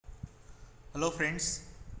Hello friends,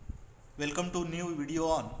 welcome to new video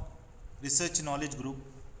on Research Knowledge Group.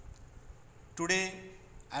 Today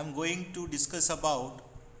I am going to discuss about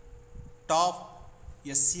top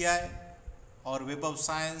SCI or Web of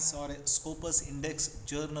Science or Scopus Index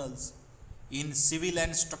journals in civil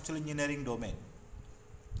and structural engineering domain.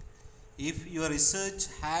 If your research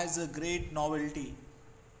has a great novelty,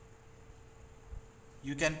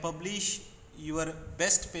 you can publish your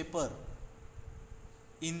best paper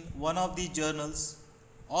in one of the journals.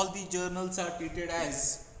 All the journals are treated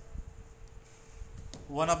as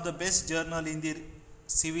one of the best journal in the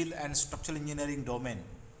civil and structural engineering domain.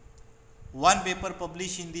 One paper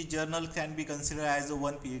published in the journal can be considered as a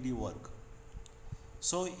one PhD work.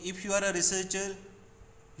 So if you are a researcher,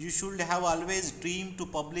 you should have always dreamed to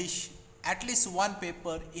publish at least one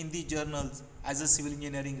paper in the journals as a civil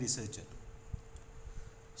engineering researcher.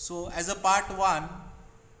 So as a part 1,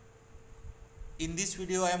 in this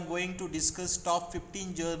video I am going to discuss top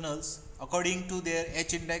 15 journals according to their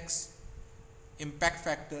H index, impact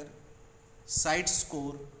factor, site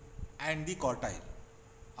score and the quartile.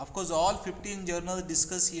 Of course all 15 journals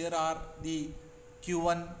discussed here are the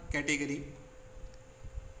Q1 category.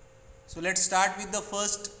 So let's start with the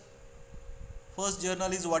first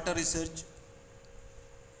journal is Water Research,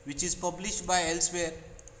 which is published by Elsewhere.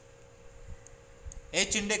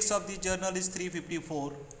 H index of the journal is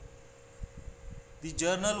 354. The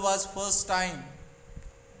journal was first time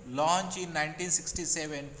launched in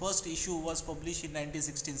 1967. First issue was published in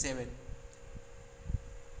 1967.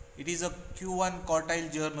 It is a Q1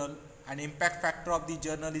 quartile journal and impact factor of the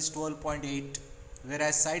journal is 12.8,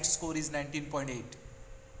 whereas site score is 19.8.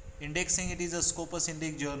 Indexing, it is a Scopus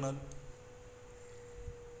Index journal.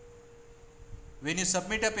 When you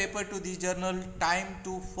submit a paper to the journal, time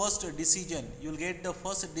to first decision, you will get the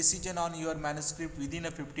first decision on your manuscript within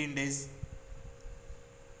 15 days.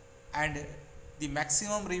 And the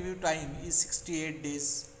maximum review time is 68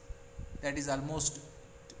 days, that is almost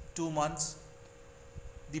 2 months.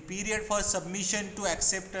 The period for submission to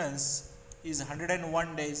acceptance is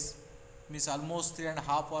 101 days, means almost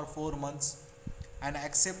 3.5 or 4 months, and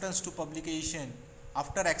acceptance to publication,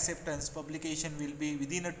 after acceptance publication will be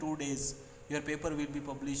within 2 days. Your paper will be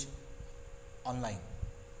published online.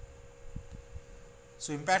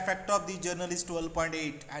 So impact factor of the journal is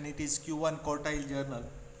 12.8 and it is Q1 quartile journal,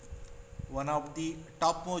 one of the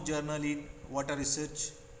topmost journal in water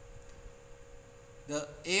research. The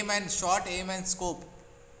aim and short aim and scope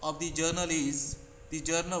of the journal is, the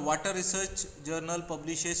journal Water Research journal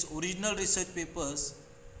publishes original research papers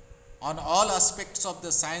on all aspects of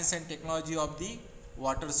the science and technology of the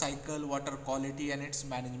water cycle, water quality and its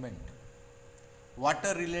management.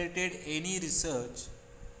 Water related any research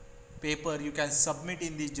paper you can submit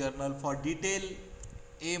in the journal. For detailed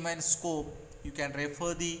aim and scope, you can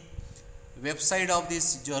refer the website of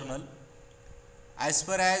this journal. As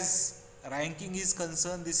far as ranking is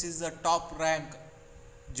concerned, this is the top rank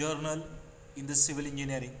journal in the civil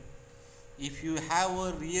engineering. If you have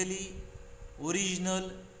a really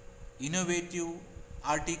original, innovative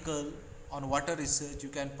article on water research, you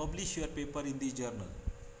can publish your paper in the journal.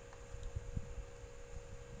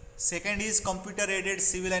 Second is Computer Aided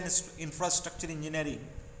Civil and Infrastructure Engineering,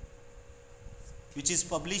 which is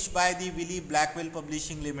published by the Wiley Blackwell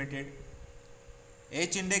Publishing Limited.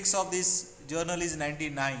 H index of this journal is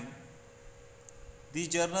 99. This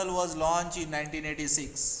journal was launched in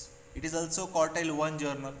 1986. It is also quartile 1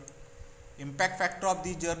 journal. Impact factor of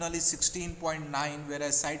the journal is 16.9,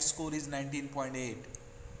 whereas site score is 19.8.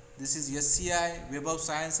 This is SCI, Web of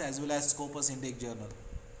Science as well as Scopus Index journal.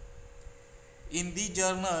 In the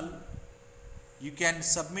journal, you can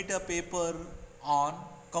submit a paper on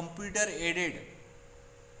computer aided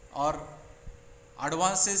or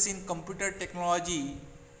advances in computer technology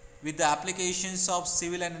with the applications of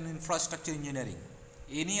civil and infrastructure engineering.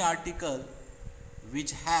 Any article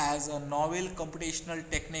which has a novel computational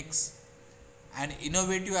techniques and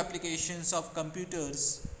innovative applications of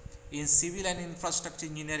computers in civil and infrastructure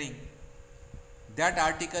engineering, that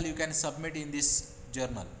article you can submit in this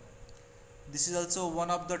journal. This is also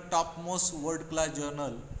one of the topmost world-class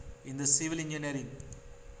journal in the civil engineering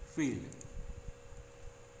field.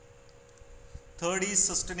 Third is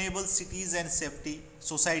Sustainable Cities and Safety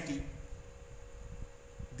Society.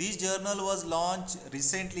 This journal was launched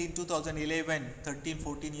recently in 2011,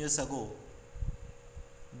 13-14 years ago,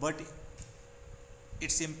 but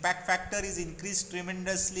its impact factor is increased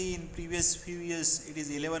tremendously in previous few years. It is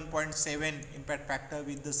 11.7 impact factor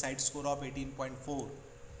with the site score of 18.4.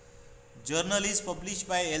 Journal is published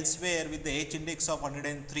by Elsewhere with the H index of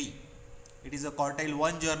 103. It is a quartile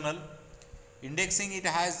 1 journal. Indexing, it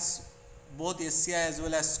has both SCI as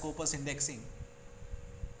well as Scopus indexing.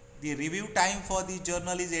 The review time for the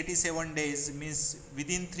journal is 87 days, means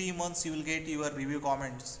within 3 months you will get your review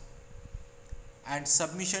comments, and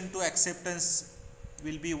submission to acceptance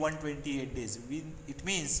will be 128 days. It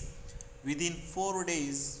means within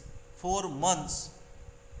 4 months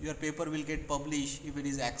your paper will get published if it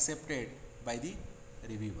is accepted by the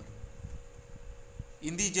reviewer.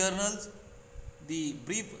 In the journals, the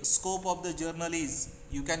brief scope of the journal is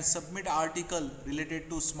you can submit article related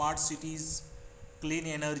to smart cities, clean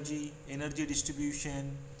energy, energy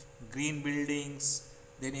distribution, green buildings,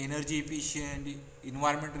 then energy efficient,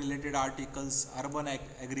 environment related articles, urban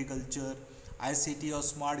agriculture, ICT or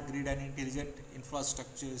smart grid and intelligent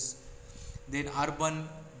infrastructures, then urban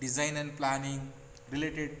design and planning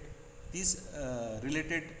related. These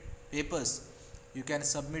related papers you can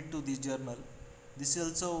submit to this journal. This is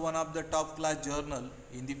also one of the top class journal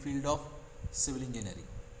in the field of civil engineering.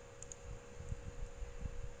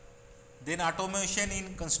 Then automation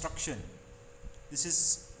in construction.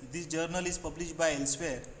 This journal is published by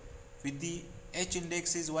elsewhere with the H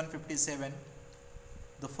index is 157.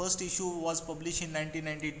 The first issue was published in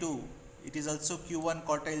 1992. It is also Q1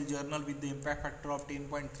 quartile journal with the impact factor of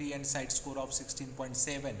 10.3 and site score of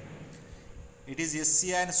 16.7. It is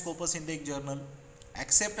SCI and Scopus index journal.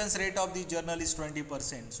 Acceptance rate of the journal is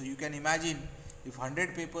 20%. So you can imagine if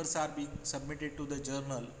 100 papers are being submitted to the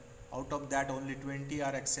journal, out of that only 20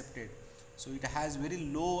 are accepted. So it has very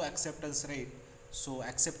low acceptance rate. So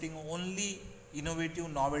accepting only innovative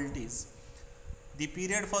novelties. The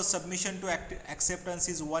period for submission to acceptance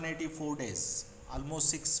is 184 days, almost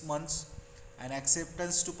 6 months, and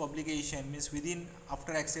acceptance to publication means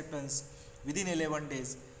after acceptance within 11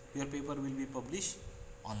 days your paper will be published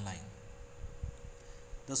online.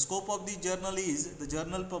 The scope of the journal is the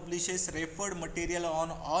journal publishes referred material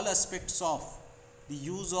on all aspects of the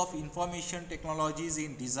use of information technologies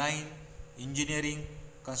in design, engineering,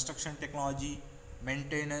 construction technology,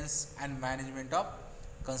 maintenance and management of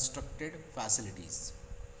constructed facilities.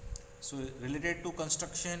 So related to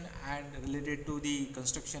construction and related to the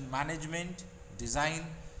construction management, design,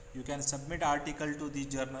 you can submit article to the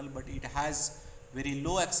journal, but it has very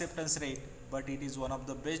low acceptance rate, but it is one of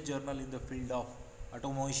the best journal in the field of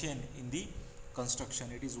automation in the construction.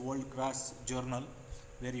 It is world class journal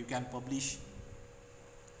where you can publish.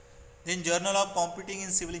 Then Journal of Computing in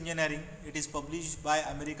Civil Engineering, it is published by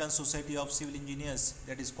American Society of Civil Engineers,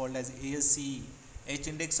 that is called as ASCE. H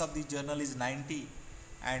index of the journal is 90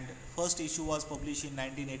 and first issue was published in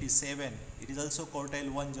 1987. It is also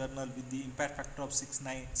quartile 1 journal with the impact factor of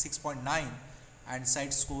 6.9 and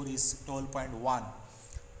site score is 12.1.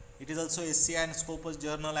 It is also SCI and Scopus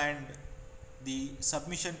journal, and the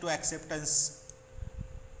submission to acceptance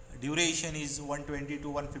duration is 120 to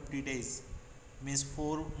 150 days, means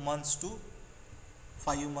 4 months to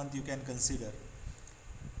 5 months you can consider.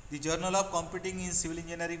 The Journal of Computing in Civil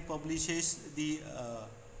Engineering publishes the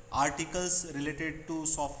articles related to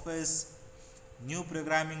softwares, new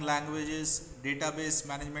programming languages, database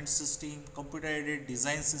management system, computer aided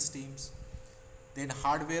design systems, then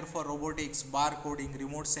hardware for robotics, bar coding,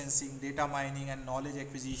 remote sensing, data mining and knowledge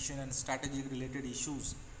acquisition and strategic related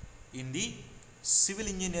issues in the civil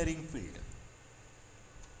engineering field.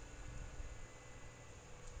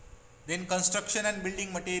 Then construction and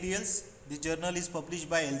building materials, the journal is published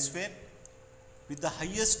by elsewhere with the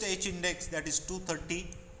highest H index, that is 230.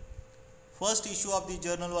 First issue of the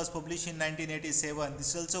journal was published in 1987.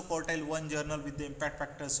 This is also quartile 1 journal with the impact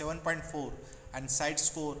factor 7.4 and site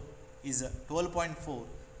score is 12.4.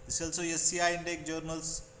 This is also SCI index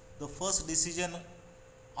journals. The first decision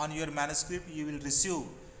on your manuscript you will receive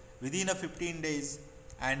within a 15 days,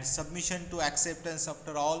 and submission to acceptance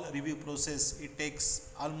after all review process, it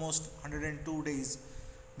takes almost 102 days,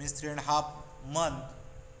 means 3.5 months,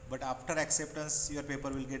 but after acceptance your paper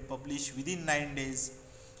will get published within 9 days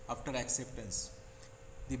after acceptance.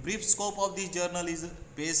 The brief scope of this journal is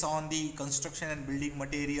based on the construction and building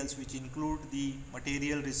materials, which include the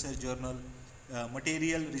material research journal,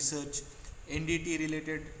 material research, NDT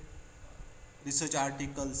related research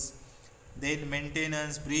articles, then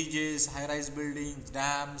maintenance, bridges, high-rise buildings,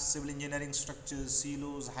 dams, civil engineering structures,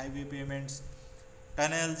 silos, highway pavements,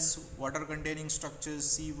 tunnels, water containing structures,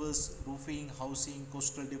 sewers, roofing, housing,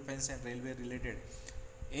 coastal defense and railway related.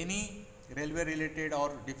 Any railway related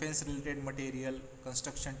or defense related material,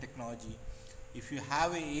 construction technology. If you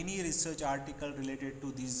have any research article related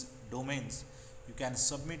to these domains, you can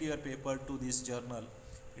submit your paper to this journal.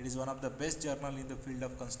 It is one of the best journal in the field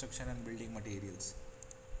of construction and building materials.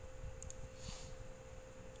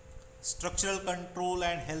 Structural control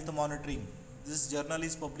and health monitoring. This journal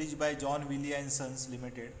is published by John Wiley and Sons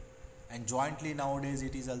Limited, and jointly nowadays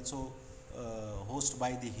it is also hosted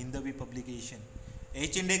by the Hindavi publication.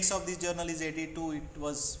 H index of this journal is 82. It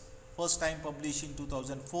was first time published in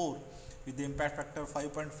 2004 with the impact factor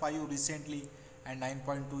 5.5 recently, and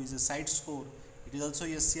 9.2 is a side score. It is also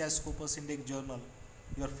SCI Scopus Index journal.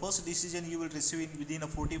 Your first decision you will receive within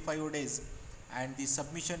 45 days, and the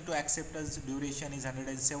submission to acceptance duration is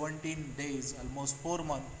 117 days, almost 4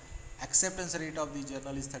 months. Acceptance rate of the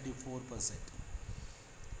journal is 34%.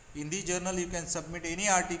 In the journal you can submit any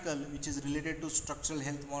article which is related to structural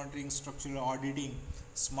health monitoring, structural auditing,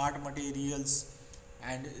 smart materials,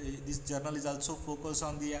 and this journal is also focused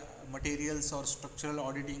on the materials or structural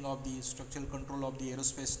auditing of the structural control of the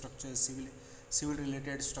aerospace structures, civil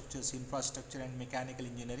related structures, infrastructure and mechanical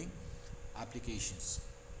engineering applications.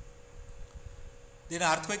 Then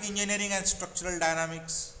earthquake engineering and structural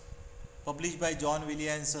dynamics, published by John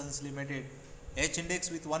Williams Sons Limited. H index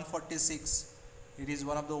with 146. It is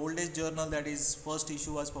one of the oldest journal, that is first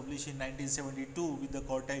issue was published in 1972 with the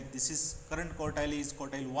quartile. This is current quartile is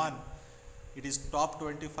quartile 1. It is top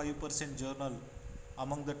 25% journal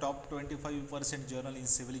among the top 25% journal in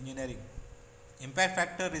civil engineering. Impact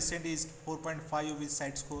factor recent is 4.5 with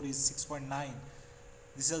side score is 6.9.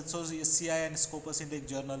 This is also SCI and Scopus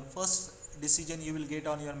Index journal. First decision you will get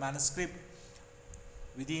on your manuscript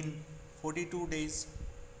within 42 days,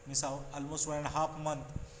 means almost 1.5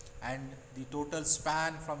 months, and the total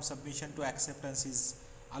span from submission to acceptance is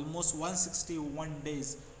almost 161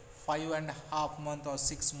 days, 5.5 months or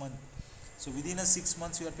 6 months. So within 6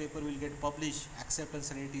 months your paper will get published.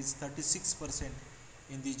 Acceptance rate is 36%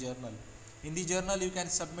 in the journal. In the journal you can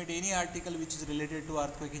submit any article which is related to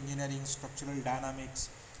earthquake engineering, structural dynamics,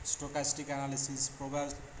 stochastic analysis,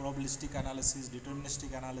 probabilistic analysis,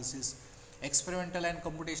 deterministic analysis, experimental and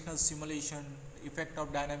computational simulation, effect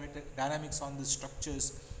of dynamics on the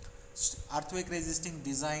structures, earthquake resisting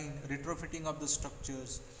design, retrofitting of the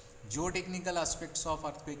structures, geotechnical aspects of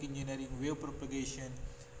earthquake engineering, wave propagation,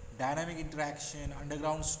 dynamic interaction,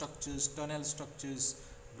 underground structures, tunnel structures,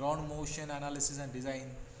 ground motion analysis and design,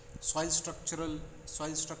 soil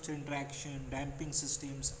structure interaction, damping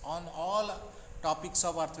systems. On all topics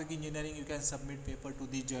of earthquake engineering you can submit paper to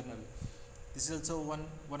the journal. This is also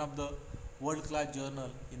one of the world-class journal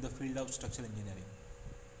in the field of structural engineering.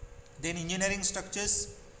 Then engineering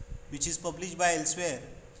structures, which is published by elsewhere.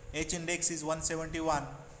 H index is 171.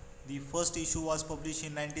 The first issue was published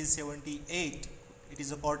in 1978. It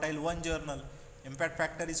is a quartile 1 journal. Impact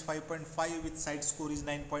factor is 5.5 with side score is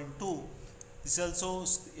 9.2. This is also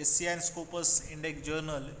SCI and Scopus Index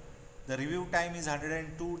journal. The review time is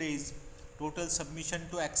 102 days. Total submission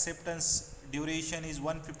to acceptance duration is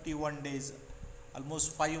 151 days,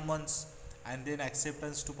 almost 5 months, and then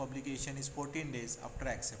acceptance to publication is 14 days after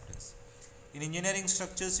acceptance. In engineering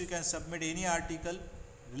structures you can submit any article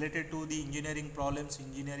related to the engineering problems,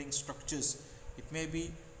 engineering structures. It may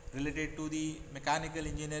be related to the mechanical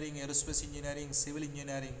engineering, aerospace engineering, civil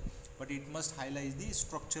engineering, but it must highlight the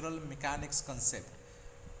structural mechanics concept.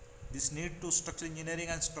 This need to structural engineering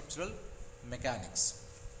and structural mechanics.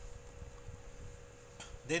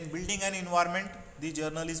 Then building and environment, the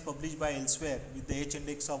journal is published by elsewhere with the H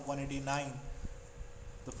index of 189.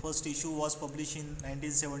 The first issue was published in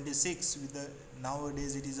 1976 with the,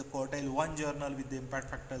 nowadays it is a quartile 1 journal with the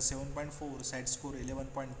impact factor 7.4, side score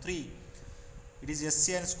 11.3. It is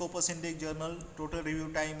SCI and Scopus Index journal. Total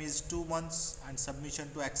review time is 2 months and submission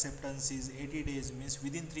to acceptance is 80 days, means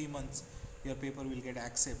within 3 months your paper will get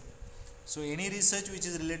accepted. So any research which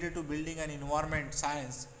is related to building and environment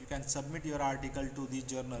science, you can submit your article to this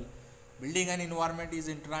journal. Building and environment is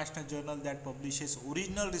an international journal that publishes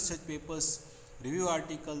original research papers, review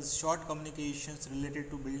articles, short communications related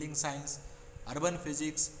to building science, urban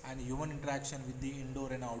physics and human interaction with the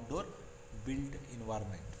indoor and outdoor built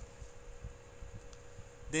environment.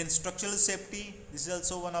 Then structural safety, this is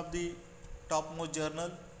also one of the topmost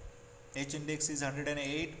journal. H index is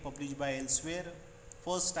 108, published by elsewhere.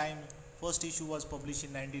 First issue was published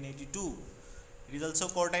in 1982. It is also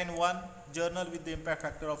quartile 1 journal with the impact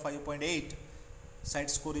factor of 5.8. Side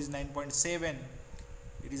score is 9.7.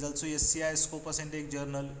 It is also SCI Scopus Index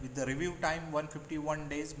journal with the review time 151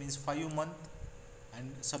 days, means 5 months,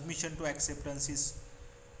 and submission to acceptance is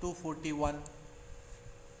 241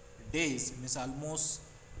 days, means almost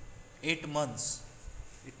 8 months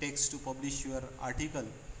it takes to publish your article.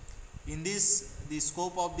 In this, the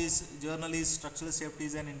scope of this journal is structural safety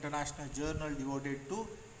is an international journal devoted to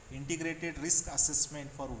integrated risk assessment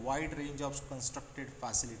for wide range of constructed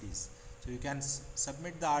facilities. So you can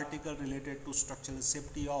submit the article related to structural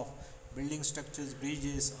safety of building structures,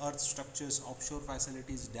 bridges, earth structures, offshore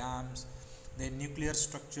facilities, dams, then nuclear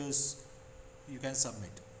structures you can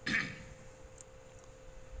submit.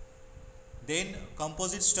 Then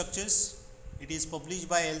Composite Structures, it is published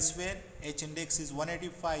by Elsewhere. H index is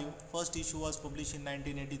 185. First issue was published in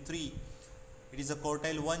 1983. It is a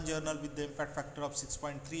quartile 1 journal with the impact factor of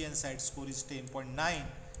 6.3 and side score is 10.9.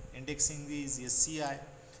 Indexing is SCI.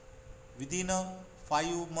 Within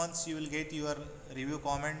 5 months you will get your review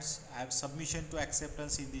comments. Submission to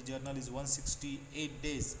acceptance in the journal is 168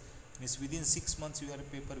 days. Means within 6 months your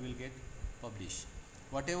paper will get published.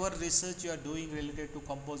 Whatever research you are doing related to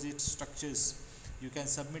composite structures, you can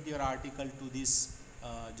submit your article to this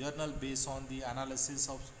journal based on the analysis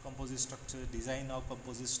of composite structure, design of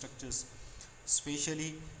composite structures,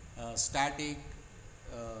 especially static,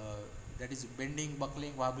 that is bending,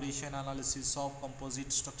 buckling, vibration analysis of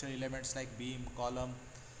composite structural elements like beam, column,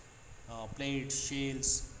 plates,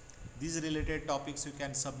 shells. These related topics you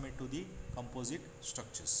can submit to the composite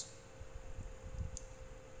structures.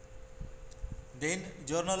 Then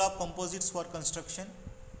Journal of Composites for Construction.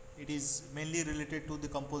 It is mainly related to the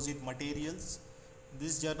composite materials.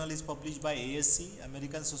 This journal is published by ASC,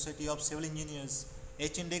 American Society of Civil Engineers.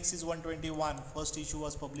 H index is 121. First issue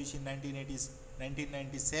was published in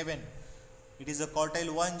 1997. It is a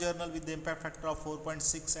quartile 1 journal with the impact factor of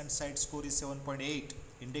 4.6 and side score is 7.8.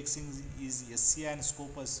 Indexing is SCI and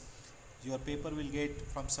Scopus. Your paper will get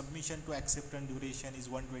from submission to acceptance duration is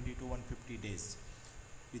 120 to 150 days.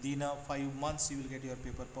 Within 5 months you will get your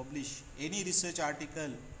paper published. Any research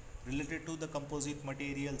article related to the composite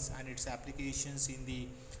materials and its applications in the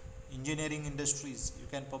engineering industries, you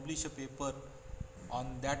can publish a paper on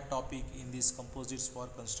that topic in this Composites for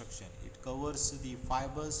Construction. It covers the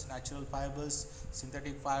fibers, natural fibers,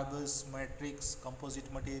 synthetic fibers, matrix, composite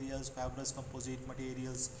materials, fibrous composite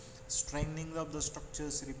materials, strengthening of the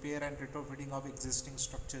structures, repair and retrofitting of existing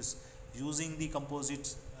structures using the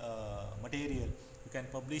composite material. You can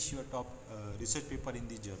publish your top research paper in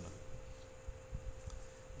the journal.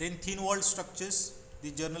 Then thin walled structures,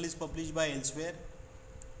 the journal is published by Elsewhere.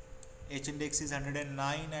 H index is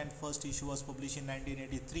 109 and first issue was published in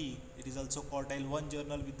 1983. It is also quartile 1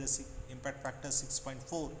 journal with the impact factor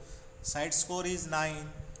 6.4. Side score is 9.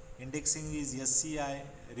 Indexing is SCI.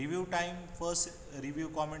 Review time, first review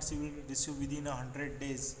comments you will receive within 100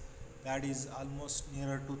 days. That is almost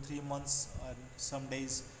nearer to 3 months or some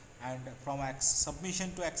days. And from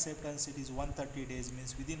submission to acceptance it is 130 days,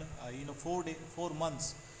 means within 4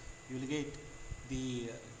 months you will get the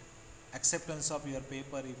acceptance of your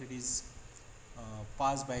paper if it is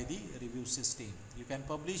passed by the review system. You can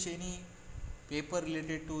publish any paper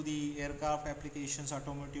related to the aircraft applications,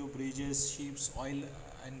 automotive, bridges, ships, oil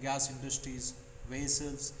and gas industries,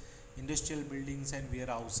 vessels, industrial buildings and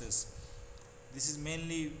warehouses. This is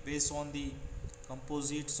mainly based on the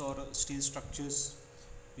composites or steel structures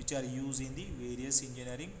which are used in the various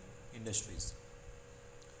engineering industries.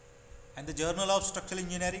 And the Journal of Structural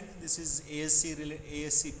Engineering, this is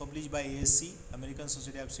ASC published by ASC, American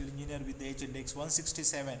Society of Civil Engineers, with the H index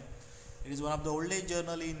 167. It is one of the oldest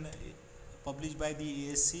journal published by the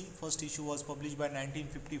ASC. First issue was published by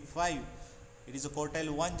 1955. It is a quartile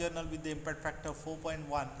 1 journal with the impact factor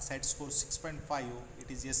 4.1, side score 6.5.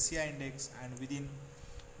 It is SCI index, and within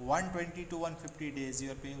 120 to 150 days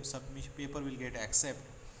your paper will get accepted.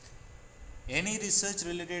 Any research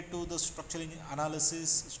related to the structural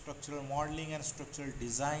analysis, structural modeling and structural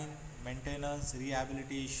design, maintenance,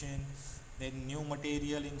 rehabilitation, then new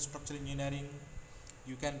material in structural engineering,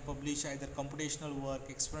 you can publish either computational work,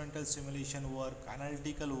 experimental simulation work,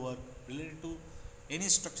 analytical work related to any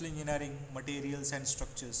structural engineering materials and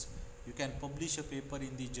structures. You can publish a paper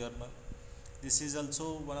in the journal. This is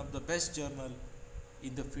also one of the best journal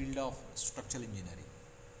in the field of structural engineering.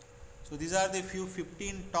 So these are the few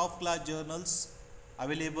 15 top class journals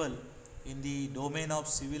available in the domain of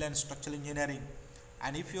civil and structural engineering.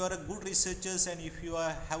 And if you are a good researchers and if you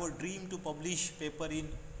have a dream to publish paper in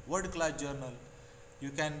world class journal, you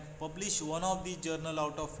can publish one of the journal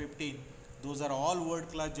out of 15. Those are all world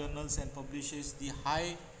class journals and publishes the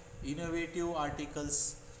high innovative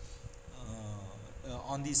articles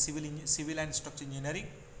on the civil and structural engineering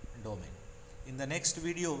domain. In the next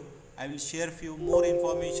video, I will share few more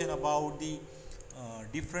information about the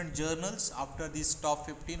different journals after this top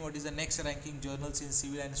 15. What is the next ranking journals in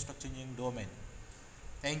civil and structural engineering domain?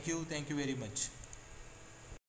 Thank you very much.